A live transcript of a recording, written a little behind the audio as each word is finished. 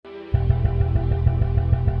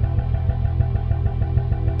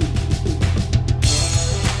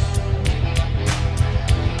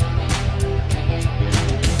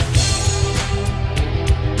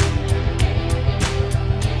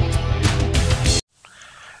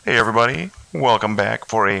Hey everybody, welcome back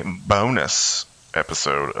for a bonus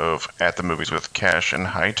episode of At the Movies with Cash and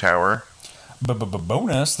Hightower.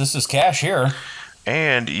 Bonus. This is Cash here.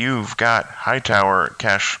 And you've got Hightower.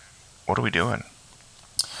 Cash, what are we doing?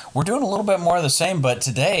 We're doing a little bit more of the same, but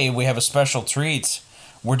today we have a special treat.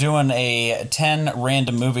 We're doing a 10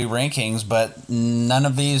 random movie rankings, but none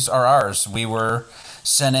of these are ours. We were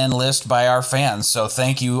sent in list by our fans, so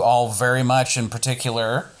thank you all very much. In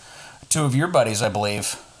particular, two of your buddies, I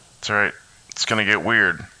believe. That's right. It's gonna get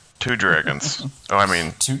weird. Two dragons.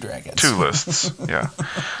 Two dragons. Two lists. Yeah.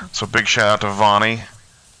 So big shout out to Vonnie,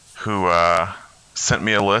 who sent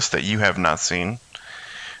me a list that you have not seen.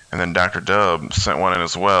 And then Dr. Dub sent one in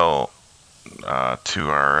as well to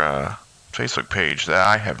our Facebook page that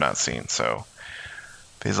I have not seen. So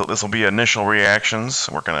this will be initial reactions.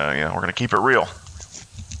 We're gonna keep it real.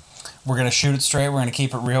 We're going to shoot it straight. We're going to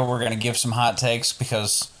keep it real. We're going to give some hot takes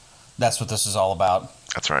because that's what this is all about.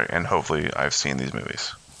 That's right. And hopefully I've seen these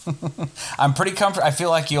movies. I'm pretty comfortable. I feel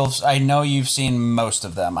like I know you've seen most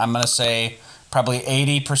of them. I'm going to say probably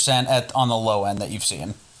 80% on the low end that you've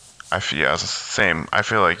seen. Yeah, it's the same. I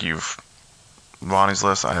feel like Lonnie's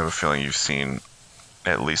list, I have a feeling you've seen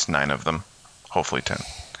at least 9 of them. Hopefully 10.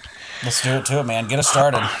 Let's do it to it, man. Get us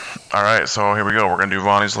started. All right, so here we go. We're going to do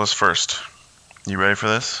Vonnie's list first. You ready for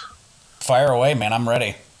this? Fire away, man. I'm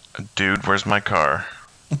ready. Dude, where's my car?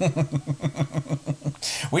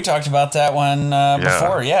 We talked about that one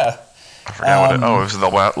before, yeah. I forgot it was the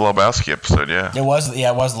Lebowski episode, yeah. It was the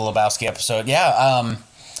Lebowski episode, yeah.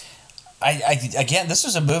 Again, this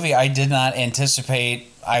is a movie I did not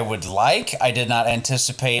anticipate I would like. I did not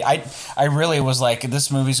anticipate. I really was like,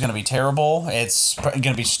 this movie's going to be terrible. It's going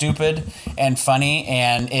to be stupid and funny,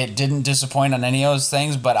 and it didn't disappoint on any of those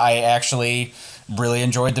things. But I actually really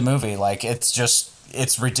enjoyed the movie. Like,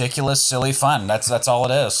 it's ridiculous, silly fun. That's all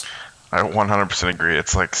it is. I 100% agree.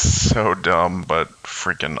 It's like so dumb, but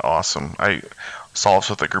freaking awesome. I saw this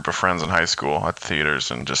with a group of friends in high school at the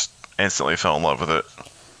theaters and just instantly fell in love with it.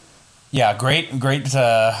 Yeah, great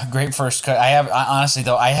first cut. I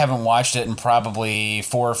haven't watched it in probably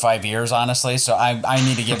 4 or 5 years, honestly. So I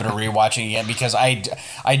need to give it a rewatching again because I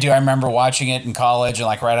remember watching it in college and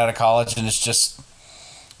like right out of college, and it's just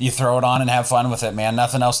you throw it on and have fun with it, man.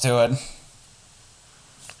 Nothing else to it.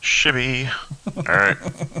 Shibby. All right.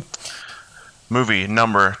 Movie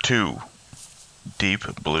number 2,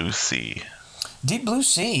 Deep Blue Sea. Deep Blue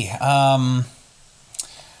Sea.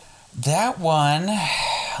 That one.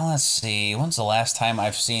 Let's see. When's the last time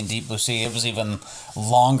I've seen Deep Blue Sea? It was even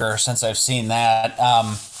longer since I've seen that.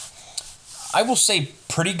 I will say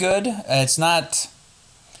pretty good. It's not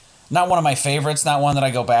one of my favorites. Not one that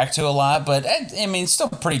I go back to a lot, but I mean, still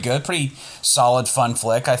pretty good. Pretty solid, fun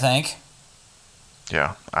flick, I think.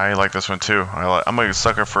 Yeah, I like this one too. I'm a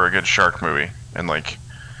sucker for a good shark movie, and like,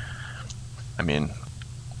 I mean,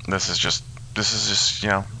 this is just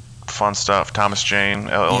fun stuff. Thomas Jane,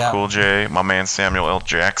 LL Cool J, my man Samuel L.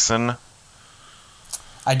 Jackson.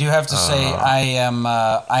 I do have to say I am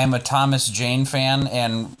a Thomas Jane fan,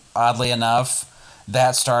 and oddly enough,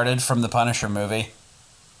 that started from the Punisher movie.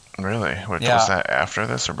 Really? Was that after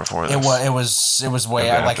this or before this? It was way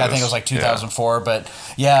out. Like I think it was like 2004, but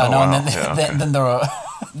yeah, wow. And then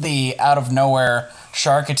the out of nowhere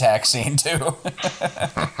shark attack scene too.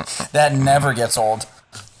 That never gets old.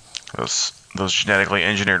 Those genetically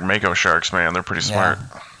engineered mako sharks, man, they're pretty smart.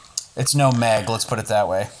 Yeah. It's no Meg, let's put it that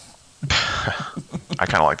way. I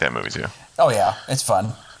kind of like that movie too. Oh yeah, it's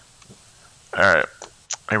fun. All right,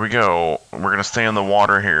 here we go. We're gonna stay in the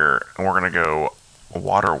water here, and we're gonna go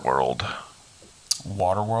Waterworld.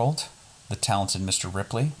 Waterworld, the talented Mr.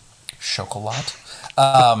 Ripley, Chocolat.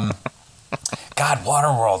 God,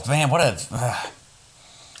 Waterworld, man, what a.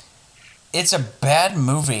 It's a bad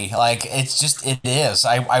movie. Like, it is.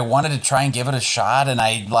 I wanted to try and give it a shot, and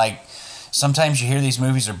sometimes you hear these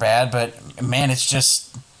movies are bad, but man, it's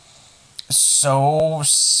just so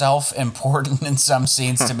self-important in some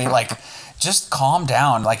scenes to me. Like, just calm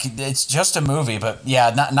down. Like, it's just a movie, but yeah,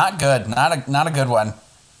 not good. Not a good one.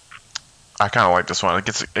 I kind of like this one. It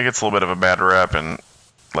gets a little bit of a bad rep, and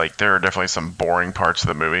like there are definitely some boring parts of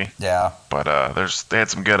the movie. Yeah. But they had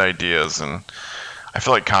some good ideas, and I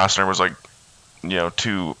feel like Costner was like,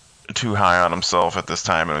 too high on himself at this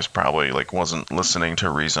time, and was probably like wasn't listening to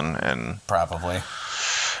reason and probably.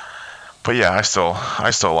 But yeah, I still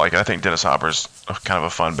like it. I think Dennis Hopper's kind of a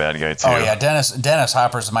fun bad guy too. Oh yeah, Dennis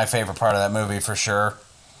Hopper's my favorite part of that movie for sure.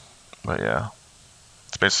 But yeah,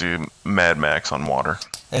 it's basically Mad Max on water.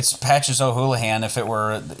 It's Patches O'Houlihan if it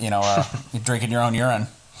were drinking your own urine.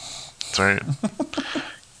 That's right.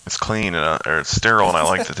 It's clean or it's sterile, and I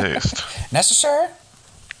like the taste. Necessary?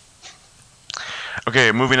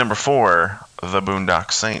 Okay, movie number 4, The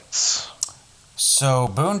Boondock Saints. So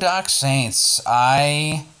Boondock Saints,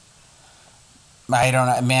 I don't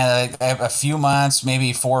know, man. A few months,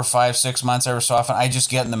 maybe 4, 5, 6 months, every so often, I just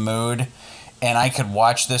get in the mood, and I could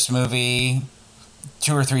watch this movie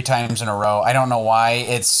 2 or 3 times in a row. I don't know why.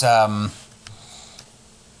 It's a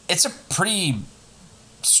pretty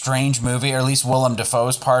strange movie, or at least Willem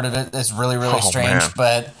Dafoe's part of it is really, really Oh strange. man,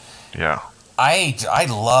 But yeah, I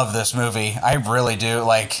love this movie. I really do.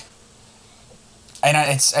 Like, and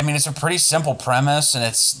it's a pretty simple premise, and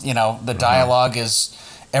it's the dialogue is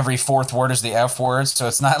every fourth word is the F word, so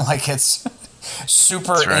it's not like it's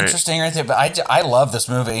super that's right. interesting or anything. But I love this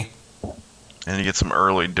movie. And you get some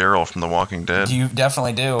early Daryl from The Walking Dead. You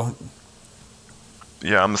definitely do.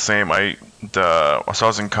 Yeah, I'm the same. So I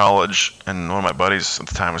was in college, and one of my buddies at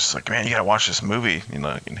the time was just like, "Man, you gotta watch this movie."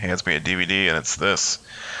 He hands me a DVD, and it's this.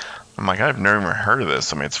 I'm like, I've never even heard of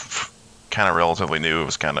this. I mean, it's kind of relatively new. It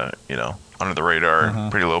was kind of, under the radar,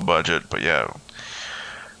 pretty low budget. But yeah,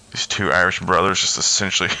 these two Irish brothers just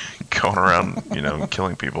essentially going around,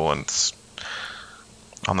 killing people. And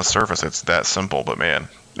on the surface, it's that simple. But man,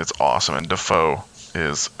 it's awesome. And Defoe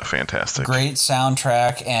is fantastic. Great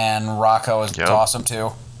soundtrack, and Rocco is awesome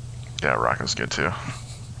too. Yeah, Rocco's good too.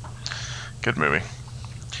 Good movie.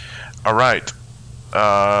 All right.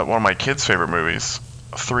 One of my kids' favorite movies,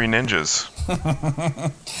 Three Ninjas.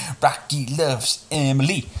 Rocky loves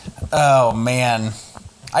Emily. Oh man,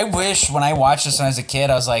 I wish when I watched this when I was a kid,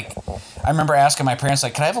 I was like, I remember asking my parents,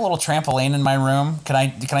 like, "Can I have a little trampoline in my room? Can I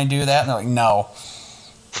do that?" And they're like, "No."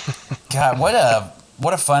 God, what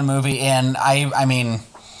a fun movie. And I mean,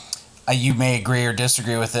 you may agree or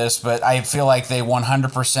disagree with this, but I feel like they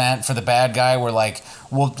 100% for the bad guy were like,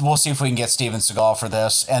 we'll see if we can get Steven Seagal for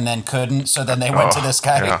this, and then couldn't. So then they went to this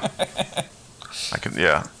guy.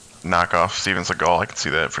 Yeah. Knock off Steven Seagal. I can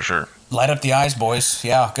see that for sure. Light up the eyes, boys.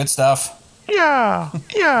 Yeah, good stuff. Yeah.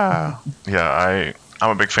 Yeah, I'm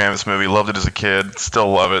a big fan of this movie. Loved it as a kid.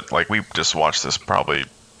 Still love it. Like, we just watched this probably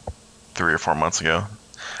 3 or 4 months ago.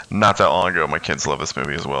 Not that long ago. My kids love this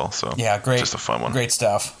movie as well. So yeah, great. Just a fun one. Great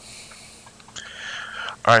stuff.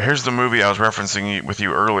 All right, here's the movie I was referencing with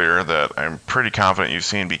you earlier that I'm pretty confident you've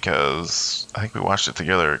seen because I think we watched it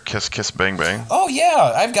together. Kiss Kiss Bang Bang. Oh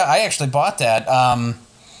yeah, I actually bought that.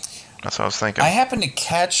 That's what I was thinking. I happened to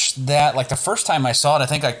catch that like the first time I saw it. I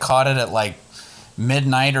think I caught it at like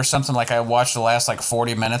midnight or something. Like I watched the last like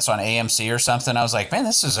 40 minutes on AMC or something. I was like, man,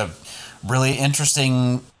 this is a really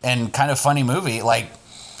interesting and kind of funny movie. Like,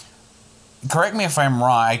 correct me if I'm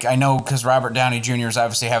wrong. I know because Robert Downey Jr. is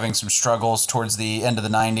obviously having some struggles towards the end of the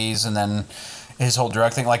 90s, and then his whole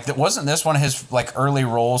drug thing. Like, wasn't this one of his like early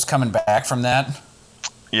roles coming back from that?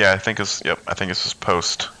 Yeah, I think it's his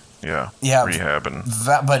post. Yeah. Rehab and.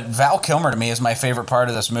 But Val Kilmer to me is my favorite part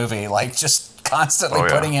of this movie. Like, just constantly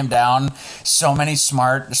putting him down. So many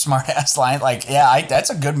smart ass lines. Like, yeah, that's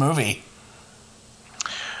a good movie.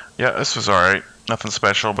 Yeah, this was all right. Nothing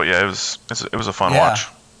special, but yeah, it was a fun watch.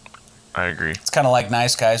 I agree. It's kind of like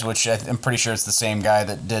Nice Guys, which I'm pretty sure it's the same guy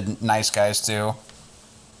that did Nice Guys too.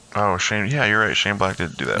 Oh, Shane. Yeah, you're right. Shane Black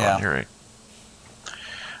did do that one. You're right.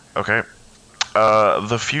 Okay.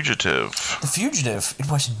 The Fugitive. The Fugitive.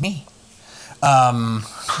 It wasn't me.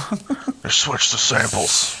 Switch the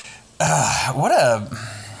samples. What a.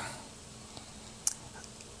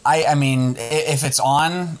 I mean, if it's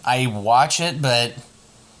on, I watch it, but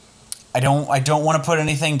I don't want to put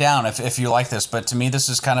anything down if you like this. But to me, this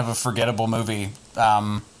is kind of a forgettable movie.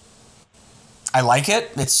 I like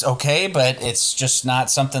it. It's okay, but it's just not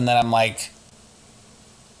something that I'm like.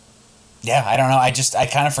 Yeah, I don't know. I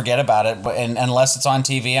kind of forget about it, but unless it's on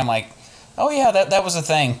TV, I'm like, oh yeah, that was a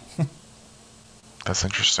thing. That's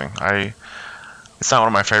interesting. It's not one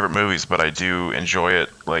of my favorite movies, but I do enjoy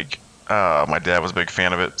it. Like, my dad was a big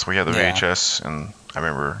fan of it, so we had the VHS, and I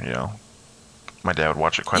remember, my dad would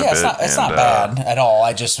watch it quite a bit. It's not bad at all.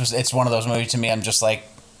 It's one of those movies to me. I'm just like,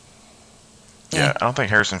 yeah. I don't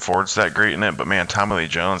think Harrison Ford's that great in it, but man, Tommy Lee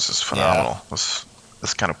Jones is phenomenal. This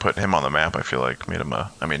kind of put him on the map. I feel like made him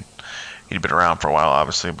he'd been around for a while,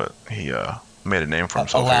 obviously, but he made a name for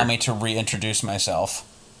himself. Allow me to reintroduce myself.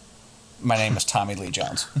 My name is Tommy Lee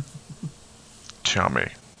Jones. Tommy.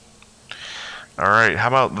 All right, how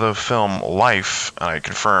about the film Life? I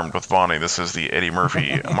confirmed with Bonnie, this is the Eddie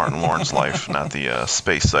Murphy, Martin Lawrence Life, not the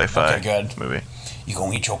space sci-fi movie. You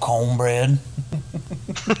gonna eat your cornbread?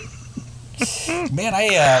 Man,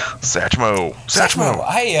 Satchmo.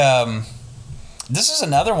 This is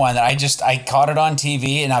another one that I caught it on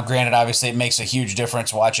TV, and now granted, obviously it makes a huge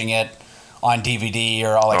difference watching it on DVD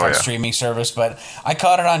or on streaming service, but I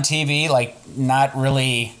caught it on TV, like not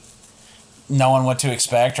really knowing what to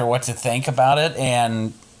expect or what to think about it,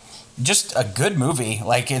 and just a good movie.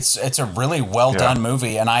 Like it's a really well Yeah. done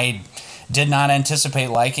movie, and I did not anticipate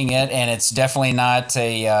liking it, and it's definitely not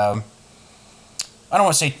a I don't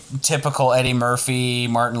want to say typical Eddie Murphy,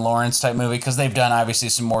 Martin Lawrence type movie, because they've done obviously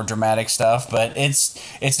some more dramatic stuff, but it's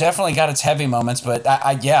definitely got its heavy moments. But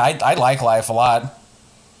I like Life a lot.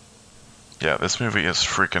 Yeah, this movie is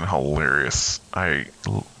freaking hilarious.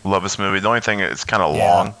 Love this movie. The only thing, it's kind of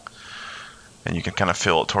Yeah. long, and you can kind of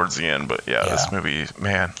feel it towards the end. But yeah, Yeah. this movie,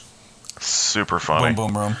 man, super funny.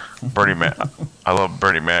 Boom, boom, room. Bertie Mac, I love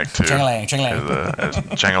Bertie Mac too. Ching-a-lang, ching-a-lang. As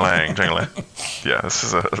Chang-a-lang, Chang-a-lang. Yeah, this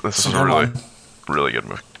is a good really one. really good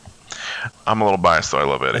movie. I'm a little biased though. I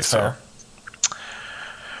love Eddie. That's So fair.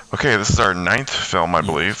 okay, this is our 9th film, I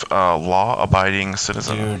believe. Law Abiding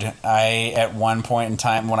Citizen. Dude, I at one point in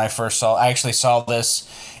time when I actually saw this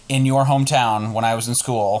in your hometown when I was in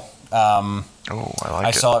school. Oh, I like it.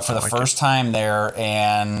 I saw it for the like first time there,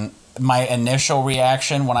 and my initial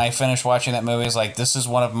reaction when I finished watching that movie is like, this is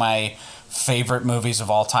one of my favorite movies of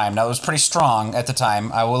all time. Now, it was pretty strong at the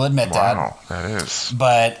time, I will admit that. Wow, that is.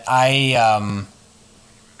 But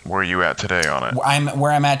Where are you at today on it?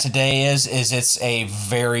 where I'm at today is it's a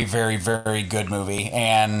very, very, very good movie,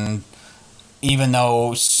 and even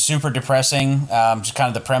though super depressing, just kind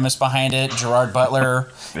of the premise behind it. Gerard Butler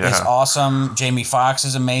is Yeah. awesome. Jamie Foxx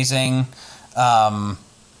is amazing.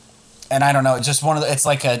 And I don't know, just it's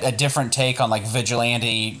like a different take on like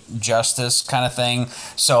vigilante justice kind of thing.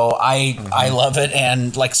 So I love it,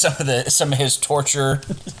 and like some of his torture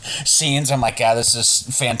scenes, I'm like, yeah, this is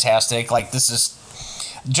fantastic. Like this is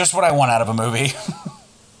just what I want out of a movie.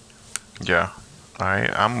 Yeah,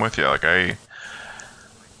 I'm with you.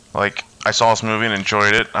 I saw this movie and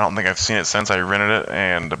enjoyed it. I don't think I've seen it since I rented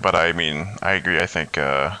it, but I mean, I agree. I think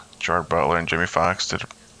Gerard Butler and Jamie Foxx did a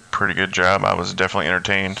pretty good job. I was definitely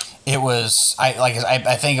entertained. It was I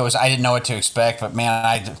think it was, I didn't know what to expect, but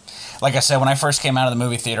man, like I said, when I first came out of the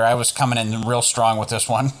movie theater, I was coming in real strong with this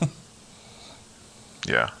one.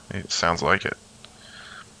 Yeah, it sounds like it.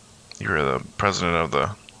 You're the president of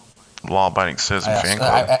the Law Abiding Citizen fan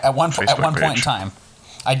club. At one point in page. time,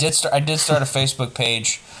 I did start a Facebook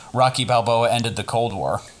page. Rocky Balboa ended the Cold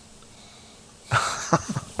War.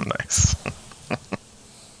 Nice.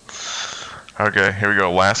 Okay, here we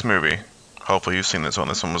go. Last movie. Hopefully you've seen this one.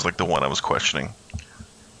 This one was like the one I was questioning.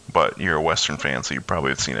 But you're a Western fan, so you probably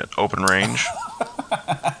have seen it. Open Range.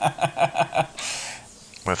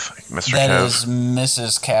 With Mr. That Kev. is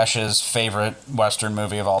Mrs. Cash's favorite Western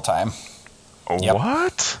movie of all time. Yep.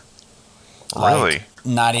 What? Like, Really?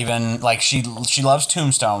 Not even like she loves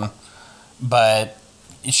Tombstone, but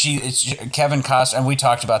it's Kevin Costner, and we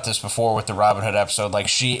talked about this before with the Robin Hood episode. Like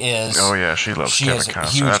she is. Oh yeah, she loves She Kevin is a Costner.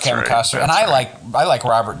 huge That's Kevin right. Costner, and That's I like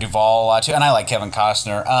Robert Duvall a lot too, and I like Kevin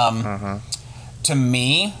Costner. To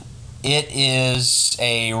me, it is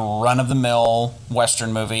a run of the mill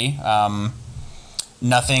Western movie.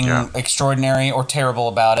 Nothing extraordinary or terrible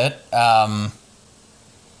about it. A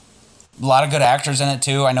lot of good actors in it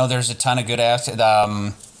too. I know there's a ton of good actors.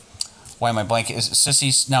 Why am I blanking? Is it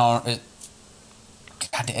Sissy? No,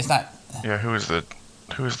 God, it's not. Yeah, who is the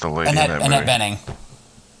lady in that movie? Annette Bening.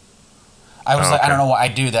 I was like, okay. I don't know why I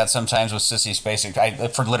do that sometimes with Sissy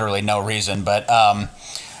Spacek, for literally no reason, but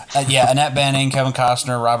yeah, Annette Bening, Kevin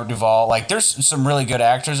Costner, Robert Duvall. Like, there's some really good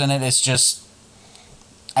actors in it. It's just,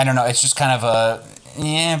 I don't know. It's just kind of a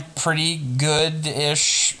pretty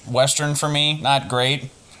good-ish Western for me. Not great.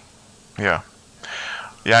 Yeah.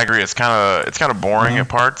 Yeah, I agree. It's kind of boring at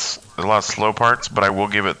parts. There's a lot of slow parts, but I will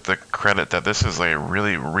give it the credit that this is a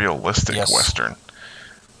really realistic Western.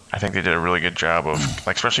 I think they did a really good job of,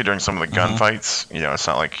 like, especially during some of the gunfights. You know, it's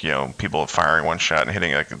not like, you know, people firing one shot and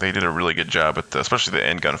hitting. Like, they did a really good job at especially the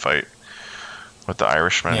end gunfight with the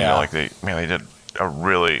Irishman. Yeah. You know, like they did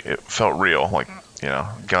it felt real. Like, you know,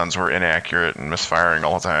 guns were inaccurate and misfiring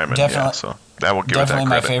all the time. And Definitely. so that will give it that Definitely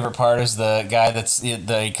credit. my favorite part is the guy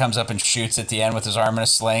he comes up and shoots at the end with his arm in a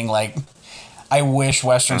sling. Like, I wish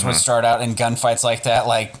Westerns would start out in gunfights like that.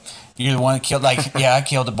 Like, you're the one that killed, like, yeah, I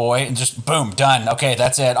killed a boy, and just boom, done. Okay,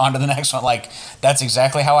 that's it. On to the next one. Like, that's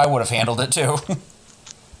exactly how I would have handled it too.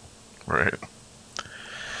 Right.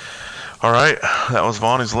 All right, that was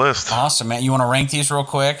Vonnie's list. Awesome, man. You want to rank these real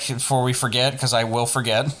quick before we forget? Because I will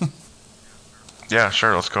forget. Yeah,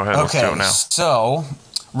 sure. Let's go ahead. Let's do Okay, it now. so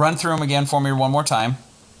run through them again for me one more time.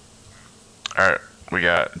 All right, we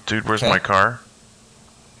got Dude, Where's My Car?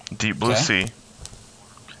 Deep Blue Sea,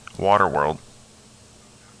 Waterworld,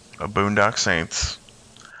 A Boondock Saints,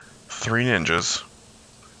 Three Ninjas,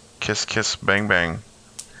 Kiss Kiss Bang Bang,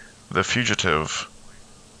 The Fugitive,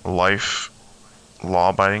 Life,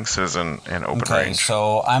 law-abiding citizen, and open Okay, range.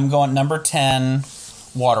 so I'm going number 10,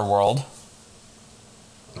 Waterworld.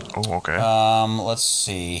 Oh, okay. Let's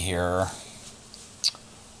see here.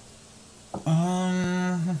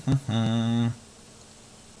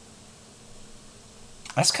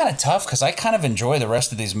 That's kind of tough because I kind of enjoy the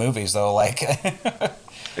rest of these movies, though. Like,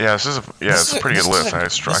 Yeah, it's a pretty good list. I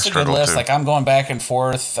this is a good struggled list. too. Like, I'm going back and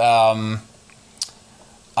forth. I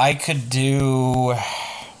could do.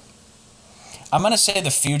 I'm gonna say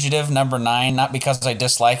The Fugitive, number 9, not because I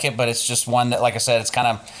dislike it, but it's just one that, like I said, it's kind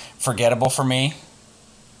of forgettable for me.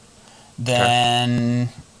 Then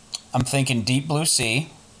I'm thinking Deep Blue Sea.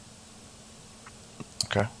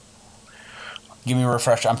 Okay. Give me a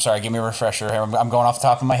refresher. I'm sorry. Give me a refresher. I'm going off the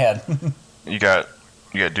top of my head. You got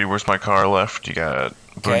Dude, Where's My Car left. You got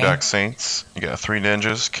Okay. Boondock Saints. You got Three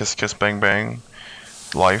Ninjas, Kiss Kiss Bang Bang,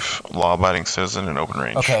 Life, Law Abiding Citizen, and Open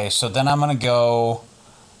Range. Okay, so then I'm gonna go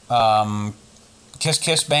Kiss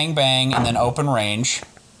Kiss Bang Bang and then Open Range.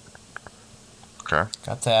 Okay.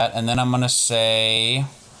 Got that. And then I'm gonna say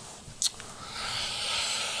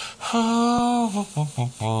I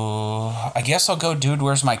guess I'll go Dude,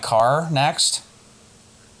 Where's My Car next.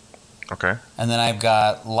 Okay. And then I've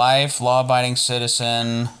got Life, Law Abiding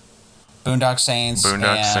Citizen, Boondock Saints,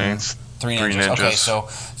 Boondock and Saints, Three Three Ninjas. Okay, Ninjas. so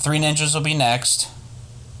Three Ninjas will be next.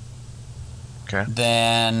 Okay.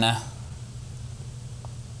 Then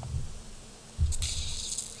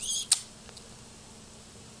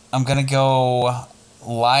I'm gonna go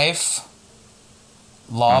Life,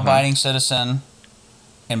 Law Abiding Citizen,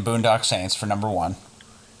 and Boondock Saints for number 1.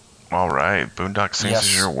 All right. Boondock Saints Yes.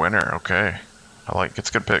 is your winner. Okay. It's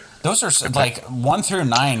a good pick. Those are like 1 through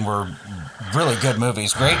 9 were really good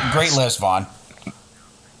movies. Great list, Vaughn.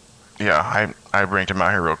 Yeah, I ranked them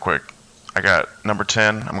out here real quick. I got number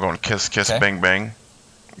 10. I'm going Kiss Kiss Okay. Bang Bang.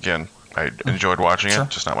 Again, I enjoyed watching Sure. it,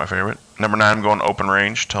 just not my favorite. Number 9, I'm going Open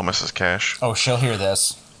Range. Tell Mrs. Cash. Oh, she'll hear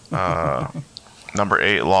this. Number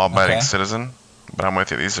 8, Law Abiding Okay. Citizen. But I'm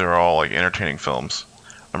with you. These are all like entertaining films.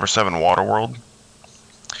 Number 7, Waterworld.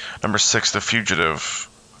 Number 6, The Fugitive.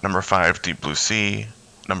 Number 5, Deep Blue Sea.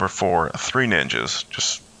 Number 4, Three Ninjas,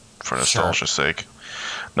 just for nostalgia's sake.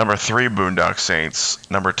 Number 3, Boondock Saints.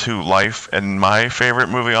 Number 2, Life. And my favorite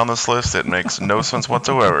movie on this list, it makes no sense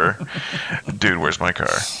whatsoever. Dude, Where's My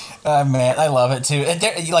Car? Man, I love it too. And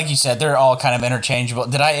like you said, they're all kind of interchangeable.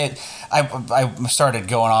 I started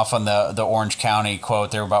going off on the Orange County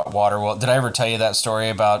quote there about Waterworld. Did I ever tell you that story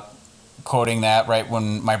about quoting that right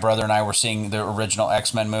when my brother and I were seeing the original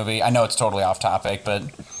X-Men movie? I know it's totally off topic, but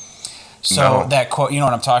so No. that quote, you know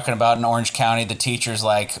what I'm talking about, in Orange County, the teacher's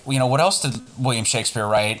like, what else did William Shakespeare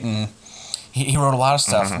write? And he wrote a lot of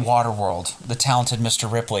stuff. Waterworld, The Talented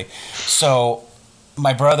Mr. Ripley. So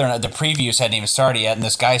my brother and the previews hadn't even started yet, and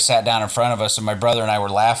this guy sat down in front of us, and my brother and I were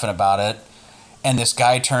laughing about it. And this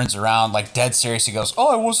guy turns around, like dead serious. He goes,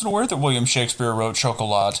 "Oh, I wasn't aware that William Shakespeare wrote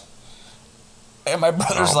Chocolat." And my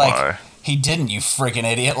brother's Oh, like, my. "He didn't, you freaking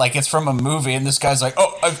idiot! Like, it's from a movie." And this guy's like,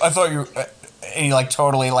 "Oh, I thought you." And he like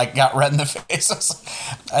totally like got red in the face.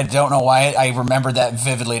 I don't know why I remember that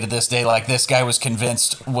vividly to this day. Like, this guy was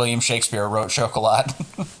convinced William Shakespeare wrote Chocolat.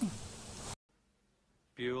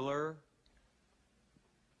 Bueller.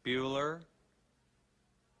 Bueller.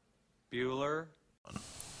 Bueller.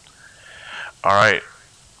 All right.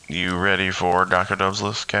 You ready for Dr. Dub's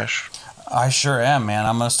list, Cash? I sure am, man.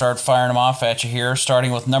 I'm gonna start firing them off at you here,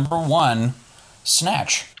 starting with number 1,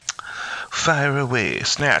 Snatch. Fire away.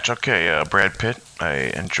 Snatch. Okay, Brad Pitt.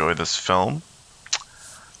 I enjoy this film.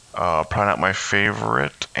 Probably not my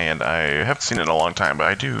favorite, and I haven't seen it in a long time,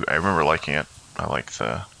 but I remember liking it. I like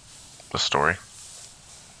the story.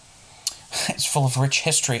 It's full of rich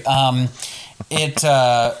history. It's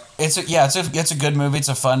a good movie. It's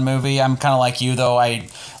a fun movie. I'm kind of like you though. I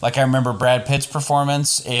remember Brad Pitt's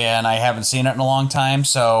performance, and I haven't seen it in a long time,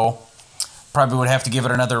 so probably would have to give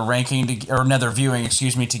it another another viewing,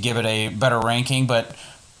 to give it a better ranking. But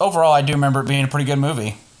overall, I do remember it being a pretty good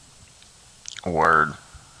movie. Word.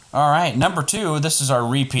 All right, number 2. This is our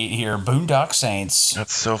repeat here, Boondock Saints.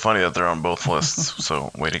 That's so funny that they're on both lists.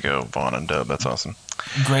 So way to go, Vaughn and Dub. That's awesome.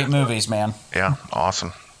 Great movies, man. Yeah,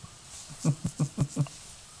 awesome.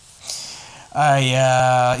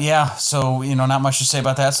 So not much to say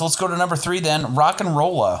about that. So let's go to number 3 then, Rock and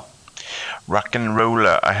Rolla. Rock and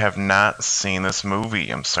Rolla. I have not seen this movie.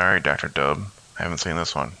 I'm sorry, Dr. Dub. I haven't seen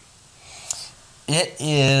this one. It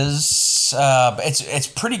is. It's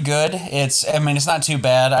pretty good. It's not too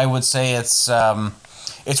bad. I would say it's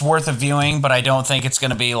worth a viewing, but I don't think it's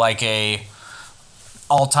going to be like a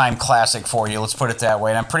all-time classic for you. Let's put it that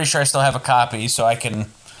way. And I'm pretty sure I still have a copy, so I can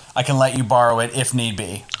let you borrow it if need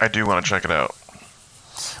be. I do want to check it out.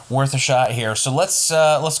 Worth a shot here. So let's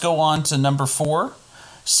go on to number 4,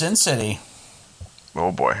 Sin City.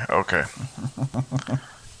 Oh boy. Okay.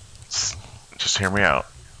 Just hear me out.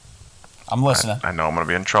 I'm listening. I know I'm going to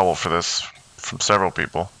be in trouble for this from several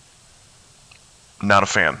people. Not a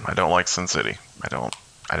fan. I don't like Sin City. I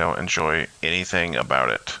don't enjoy anything about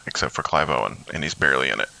it except for Clive Owen, and he's barely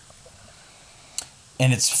in it.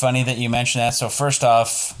 And it's funny that you mentioned that. So first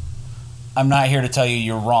off, I'm not here to tell you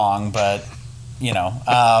you're wrong, but you know,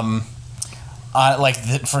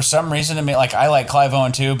 for some reason, I mean, like I like Clive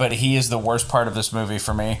Owen too, but he is the worst part of this movie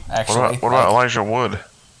for me. Actually, What about Elijah Wood?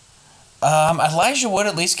 Elijah Wood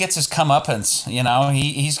at least gets his comeuppance. You know,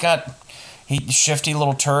 he's shifty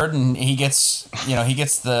little turd, and he gets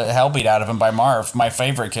the hell beat out of him by Marv, my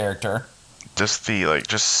favorite character. Just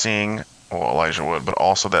seeing Elijah Wood, but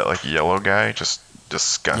also that like yellow guy just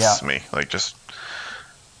disgusts me. I'm just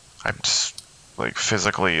like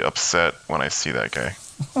physically upset when I see that guy.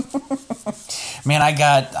 Man,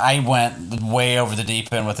 I went way over the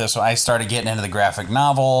deep end with this one. I started getting into the graphic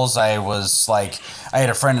novels. I had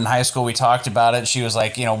a friend in high school. We talked about it. She was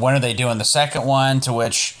like, when are they doing the second one? To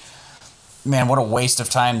which, man, what a waste of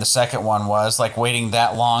time the second one was. Like waiting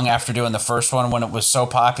that long after doing the first one when it was so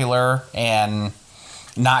popular and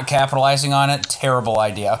not capitalizing on it. Terrible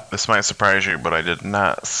idea. This might surprise you, but I did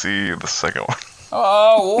not see the second one.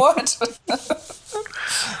 Oh, what?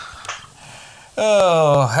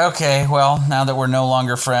 Oh, okay. Well, now that we're no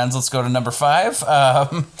longer friends, let's go to number 5.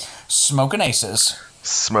 Smokin' Aces.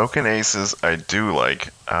 Smokin' Aces, I do like.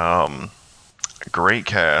 Great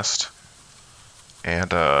cast.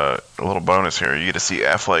 And a little bonus here, you get to see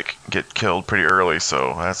Affleck get killed pretty early,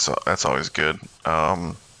 so that's always good.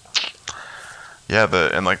 The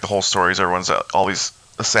whole story is all these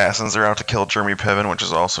assassins are out to kill Jeremy Piven, which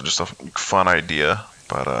is also just a fun idea.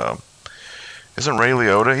 But isn't Ray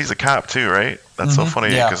Liotta? He's a cop too, right? That's so funny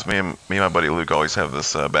because me and my buddy Luke always have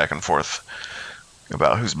this back and forth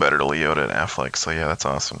about who's better to Liotta and Affleck. So yeah, that's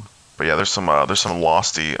awesome. But yeah, there's some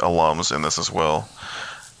Losty alums in this as well.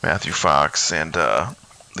 Matthew Fox and the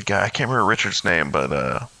guy, I can't remember Richard's name, but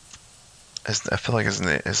I feel like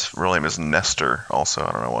his real name is Nestor. Also,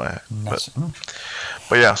 I don't know why.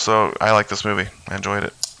 But yeah, so I like this movie. I enjoyed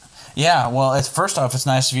it. Yeah, well, first off, it's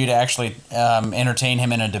nice of you to actually entertain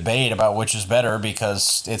him in a debate about which is better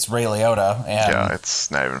because it's Ray Liotta. And, yeah, it's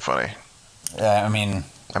not even funny. I mean,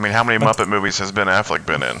 how many Muppet movies has Ben Affleck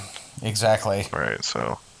been in? Exactly. Right,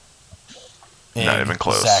 so not even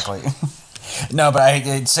close. Exactly. No,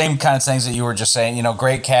 but same kind of things that you were just saying.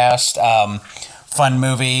 Great cast, fun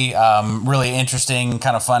movie, really interesting,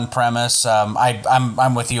 kind of fun premise.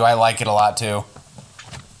 I'm with you. I like it a lot too.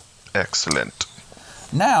 Excellent.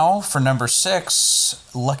 Now for number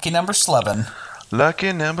 6, Lucky Number 11.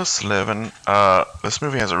 Lucky Number 11. This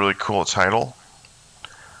movie has a really cool title,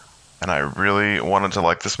 and I really wanted to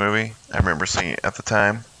like this movie. I remember seeing it at the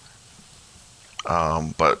time.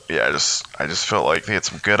 But yeah, I just felt like they had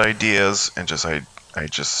some good ideas, and for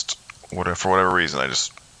whatever reason, I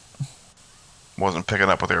just wasn't picking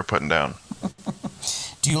up what they were putting down.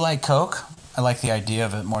 Do you like Coke? I like the idea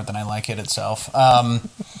of it more than I like it itself.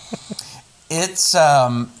 It's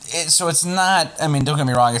not. I mean, don't get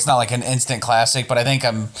me wrong. It's not like an instant classic, but I think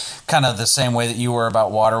I'm kind of the same way that you were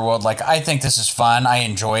about Waterworld. Like, I think this is fun. I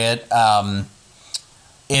enjoy it.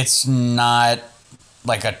 It's not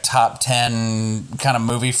like a top 10 kind of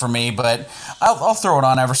movie for me, but I'll throw it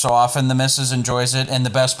on ever so often. The missus enjoys it, and the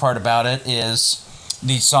best part about it is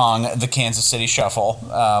the song, The Kansas City Shuffle.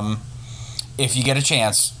 If you get a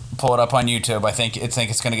chance, pull it up on YouTube. I think it's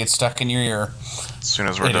going to get stuck in your ear. As soon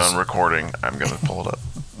as we're done recording, I'm going to pull it up.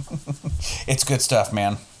 It's good stuff,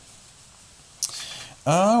 man.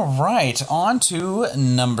 All right, on to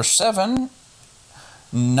number 7.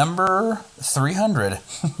 Number 300.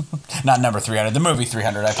 Not number 300, the movie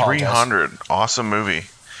 300, I apologize. 300, awesome movie.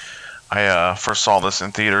 I first saw this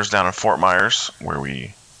in theaters down in Fort Myers, where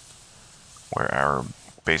our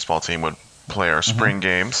baseball team would play our spring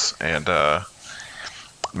games, and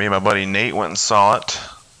me and my buddy Nate went and saw it,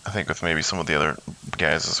 I think with maybe some of the other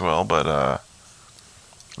guys as well, but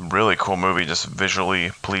really cool movie, just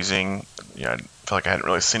visually pleasing. Yeah, I feel like I hadn't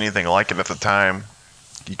really seen anything like it at the time.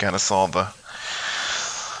 You kind of saw the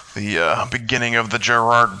beginning of the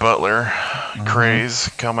Gerard Butler craze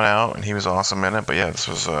coming out, and he was awesome in it. But yeah, this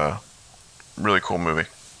was a really cool movie.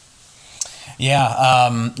 Yeah,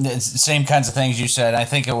 same kinds of things you said. I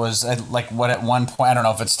think it was like what at one point, I don't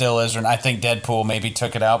know if it still is, or I think Deadpool maybe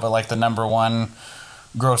took it out, but like the number 1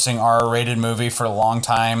 grossing R-rated movie for a long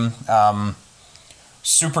time.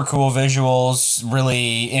 Super cool visuals,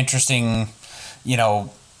 really interesting,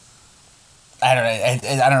 I don't know.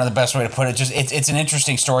 I don't know the best way to put it. Just it's an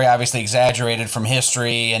interesting story, obviously exaggerated from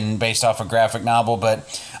history and based off a graphic novel.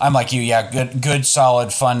 But I'm like you, yeah, good,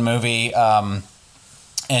 solid, fun movie. And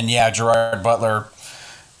yeah, Gerard Butler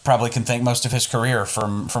probably can thank most of his career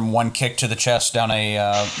from one kick to the chest down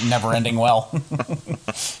a never-ending well.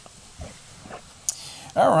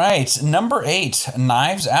 All right, number 8,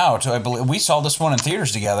 Knives Out. I believe we saw this one in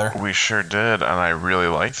theaters together. We sure did, and I really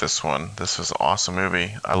like this one. This was an awesome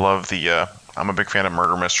movie. I love the. I'm a big fan of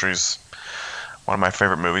murder mysteries. One of my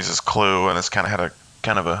favorite movies is Clue, and this kind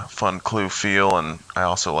of a fun Clue feel. And I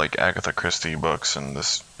also like Agatha Christie books, and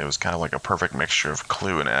it was kind of like a perfect mixture of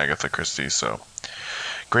Clue and Agatha Christie. So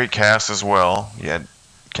great cast as well. You had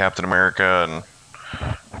Captain America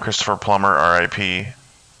and Christopher Plummer, R.I.P.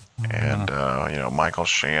 And Michael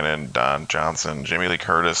Shannon, Don Johnson, Jamie Lee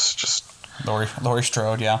Curtis, just Laurie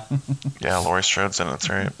Strode, yeah. yeah, Laurie Strode's in it. That's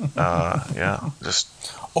right. Yeah, just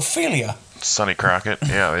Ophelia. Sonny Crockett.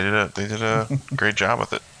 Yeah, they did a great job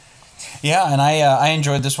with it. Yeah, and I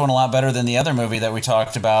enjoyed this one a lot better than the other movie that we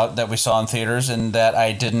talked about that we saw in theaters, and that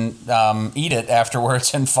I didn't eat it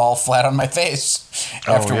afterwards and fall flat on my face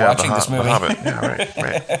after watching this movie. The Hobbit. Yeah,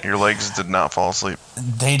 right. Your legs did not fall asleep.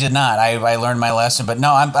 They did not. I learned my lesson, but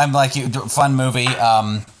no, I'm like you. Fun movie.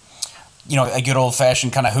 A good old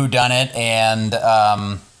fashioned kind of whodunit, and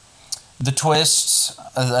the twists.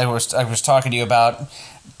 I was talking to you about.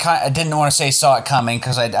 I didn't want to say saw it coming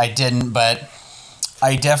because I didn't, but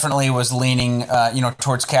I definitely was leaning,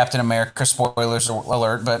 towards Captain America. Spoilers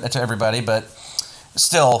alert, but to everybody. But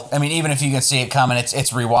still, I mean, even if you can see it coming, it's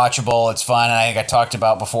rewatchable. It's fun. And I think I talked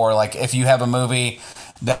about before, like if you have a movie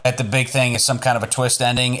that the big thing is some kind of a twist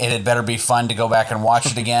ending, it had better be fun to go back and watch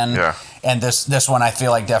it again. Yeah. And this one, I feel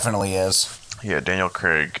like definitely is. Yeah, Daniel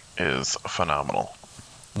Craig is phenomenal.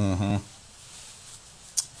 Mm-hmm.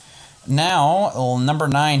 Now, number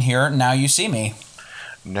 9 here. Now You See Me.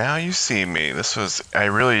 Now You See Me. I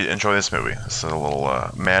really enjoy this movie. This is a little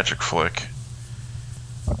magic flick.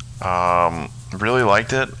 Really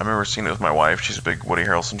liked it. I remember seeing it with my wife. She's a big Woody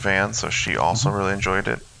Harrelson fan, so she also really enjoyed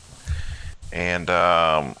it. And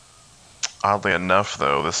oddly enough,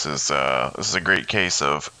 though, this is a great case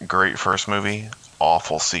of great first movie,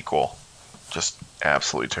 awful sequel, just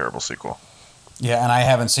absolutely terrible sequal. Yeah, and I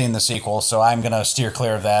haven't seen the sequel, so I'm going to steer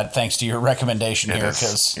clear of that thanks to your recommendation here.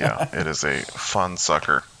 It is a fun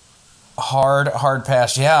sucker. Hard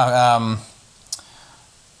pass. Yeah,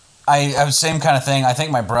 I was same kind of thing. I think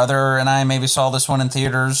my brother and I maybe saw this one in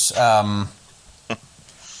theaters. A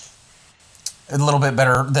little bit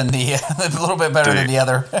better than the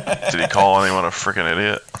other. Did he call anyone a freaking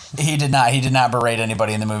idiot? He did not. He did not berate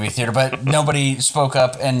anybody in the movie theater, but nobody spoke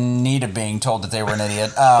up in need of being told that they were an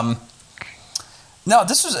idiot. No,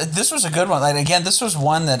 this was a good one. Like, again, this was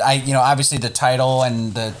one that obviously the title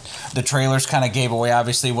and the trailers kind of gave away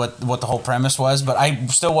obviously what the whole premise was, but I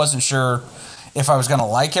still wasn't sure if I was going to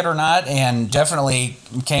like it or not, and definitely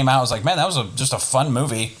came out, I was like, man, that was just a fun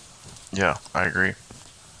movie. Yeah, I agree.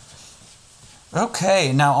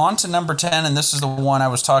 Okay, now on to number 10, and this is the one I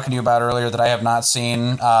was talking to you about earlier that I have not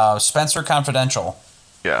seen, Spencer Confidential.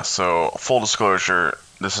 Yeah, so full disclosure,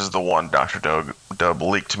 this is the one Dr. Dub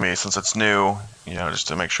leaked to me since it's new, just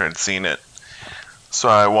to make sure I'd seen it. So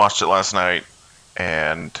I watched it last night,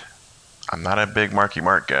 and I'm not a big Mark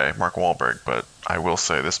guy, Mark Wahlberg, but I will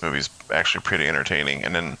say this movie's actually pretty entertaining.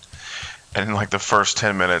 And in like the first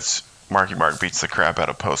 10 minutes, Marky Mark beats the crap out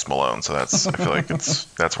of Post Malone, so I feel like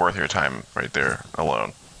that's worth your time right there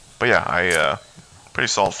alone. But yeah, pretty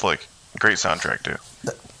solid flick. Great soundtrack too.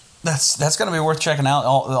 That's going to be worth checking out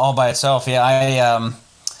all by itself. Yeah,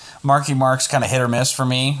 Marky Mark's kind of hit or miss for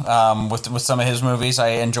me with some of his movies. I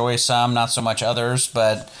enjoy some, not so much others,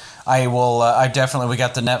 but I will. We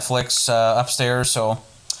got the Netflix upstairs, so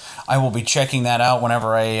I will be checking that out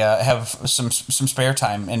whenever I have some spare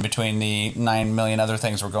time in between the 9 million other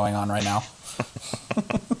things we're going on right now.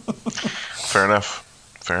 Fair enough.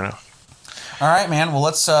 All right, man. Well,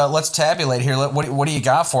 let's tabulate here. What do you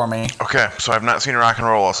got for me? Okay, so I've not seen Rock and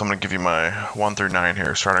Roll, so I'm going to give you my 1 through 9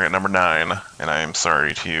 here, starting at number 9. And I am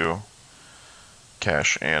sorry to you,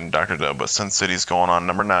 Cash and Dr. Dub, but Sin City's going on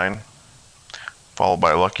number 9, followed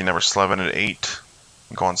by Lucky Number 11 at 8,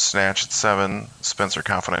 going Snatch at 7, Spencer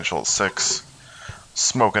Confidential at 6,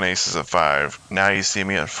 Smoking Aces at 5, Now You See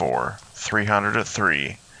Me at 4, 300 at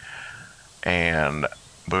 3, and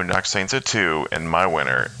Boondock Saints at 2, and my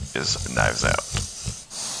winner is Knives Out.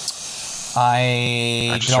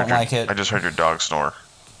 I don't like it. I just heard your dog snore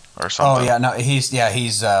or something. Oh yeah, no, he's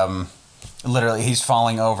literally he's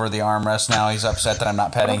falling over the armrest now. He's upset that I'm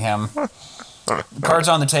not petting him. Cards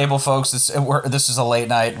on the table, folks. This is a late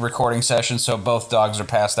night recording session, so both dogs are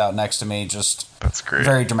passed out next to me. Just That's great.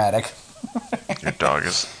 Very dramatic. Your dog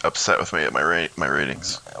is upset with me at my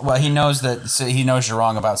ratings. Well, he knows you're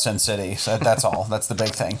wrong about Sin City. So that's all. That's the big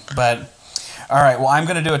thing. But all right, well, I'm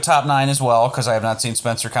going to do a top 9 as well because I have not seen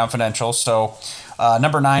Spencer Confidential. So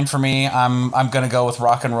number 9 for me, I'm going to go with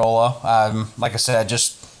Rock and Rolla. Like I said,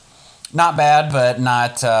 just not bad, but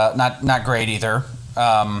not great either.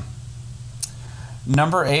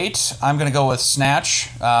 Number 8, I'm going to go with Snatch.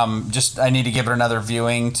 I need to give it another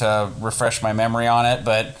viewing to refresh my memory on it,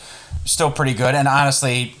 but still pretty good. And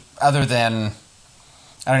honestly, other than,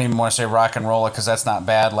 I don't even want to say Rock and Rolla because that's not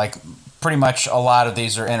bad. Like, pretty much a lot of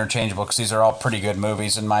these are interchangeable because these are all pretty good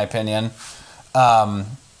movies in my opinion.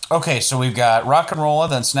 Okay, so we've got Rock and Rolla,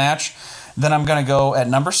 then Snatch. Then I'm going to go at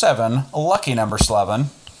number 7, Lucky Number 11.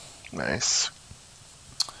 Nice.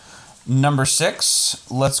 Number 6,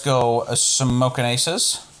 let's go Smokin'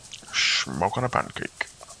 Aces. Smoking a pancake.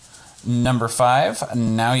 Number 5,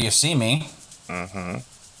 Now You See Me. Mm-hmm.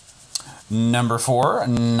 Number 4,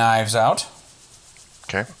 Knives Out.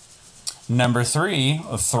 Okay. Number 3,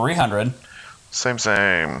 300.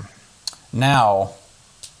 Same. Now,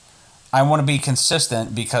 I want to be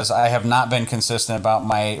consistent because I have not been consistent about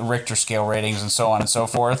my Richter scale ratings and so on and so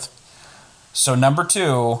forth. So number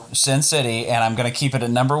 2, Sin City, and I'm going to keep it at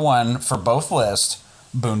number 1 for both lists,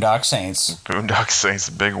 Boondock Saints. Boondock Saints,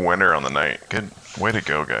 big winner on the night. Good way to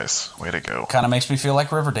go, guys. Way to go. Kind of makes me feel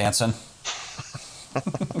like river dancing.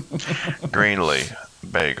 Greenlee,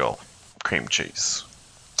 bagel, cream cheese.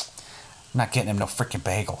 I'm not getting him no freaking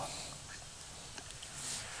bagel.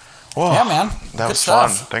 Whoa, yeah, man. That Good was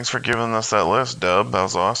stuff. fun. Thanks for giving us that list, Dub. That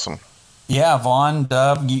was awesome. Yeah, Vaughn,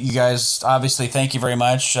 Dub, you guys, obviously, thank you very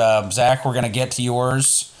much. Zach, we're going to get to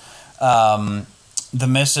yours. The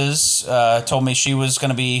missus told me she was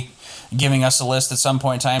going to be giving us a list at some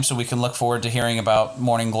point in time so we can look forward to hearing about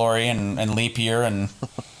Morning Glory and Leap Year and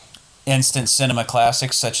instant cinema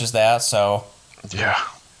classics such as that. So yeah,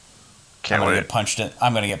 can't wait.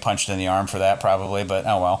 I'm going to get punched in the arm for that probably, but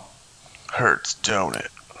oh well. Hurts, don't it?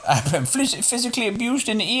 I've been physically abused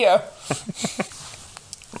in the ear.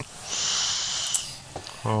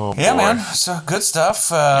 Oh, yeah, boy. man. So good stuff.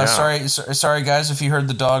 Yeah. Sorry, guys, if you heard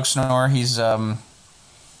the dog snore. He's,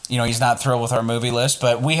 he's not thrilled with our movie list,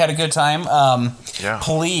 but we had a good time. Yeah.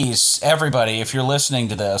 Please, everybody, if you're listening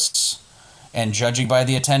to this, and judging by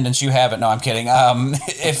the attendance, you haven't. No, I'm kidding.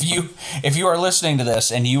 If you are listening to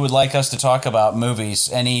this and you would like us to talk about movies,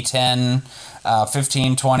 any 10,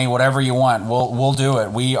 15, 20, whatever you want, we'll do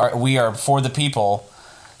it. We are for the people.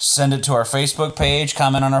 Send it to our Facebook page,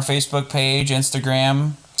 comment on our Facebook page,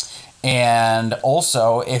 Instagram, and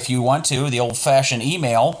also, if you want to, the old-fashioned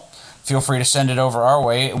email, feel free to send it over our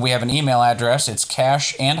way. We have an email address. It's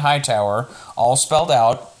Cash and Hightower, all spelled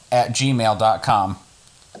out, at gmail.com.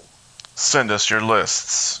 Send us your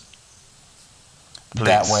lists. Please.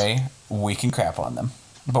 That way, we can crap on them,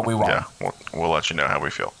 but we won't. Yeah, we'll let you know how we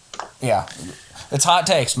feel. Yeah. It's hot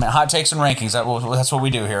takes, man. Hot takes and rankings. That's what we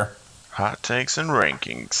do here. Hot takes and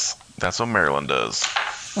rankings. That's what Maryland does.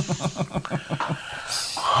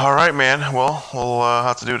 All right, man. Well, we'll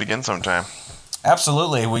have to do it again sometime.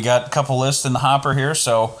 Absolutely. We got a couple lists in the hopper here,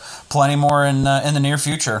 so plenty more in the near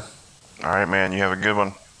future. All right, man. You have a good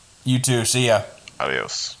one. You too. See ya.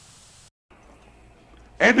 Adios.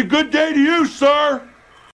 And a good day to you, sir.